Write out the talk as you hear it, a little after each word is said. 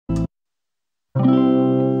When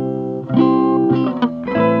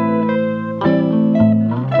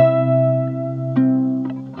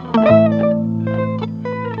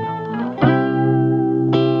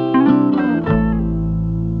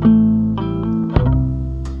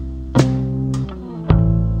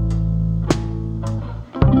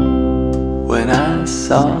I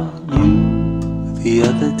saw you the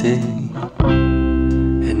other day,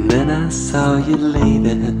 and then I saw you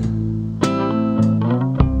later,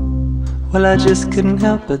 well, I just couldn't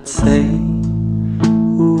help but say,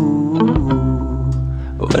 ooh,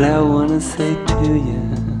 what I wanna say to you,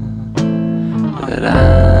 that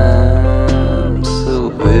I'm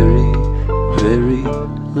so very, very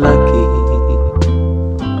lucky.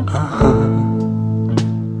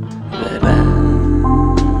 That I'm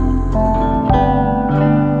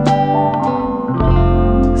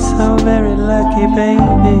so very lucky,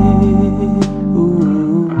 baby. Ooh.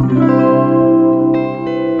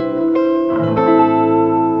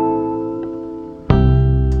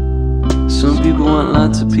 Some people want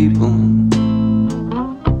lots of people.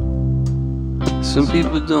 Some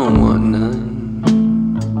people don't want none.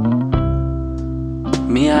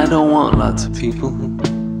 Me, I don't want lots of people.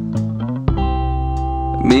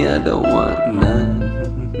 Me, I don't want none.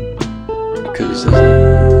 'Cause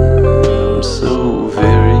I'm so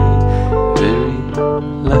very, very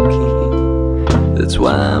lucky. That's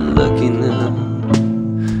why I'm lucky now.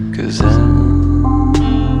 'Cause I'm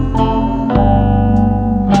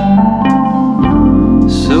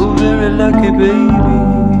so very lucky, baby.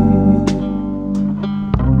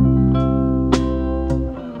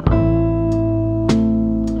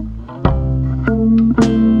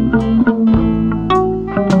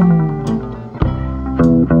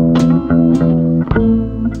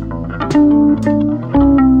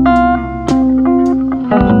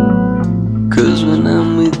 When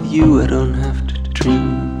I'm with you, I don't have to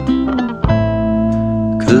dream.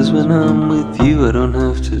 'Cause when I'm with you, I don't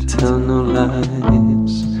have to tell no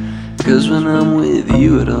lies. 'Cause when I'm with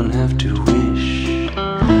you, I don't have to wish.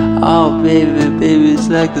 Oh baby, baby, it's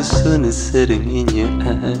like the sun is setting in your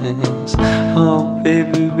eyes. Oh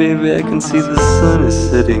baby, baby, I can see the sun is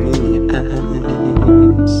setting in your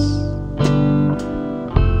eyes.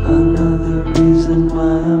 Another reason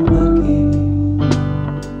why I'm lucky.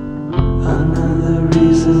 Another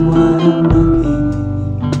reason why I'm lucky.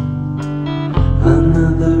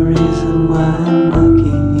 Another reason why I'm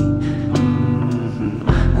lucky.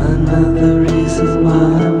 Another reason why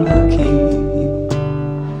I'm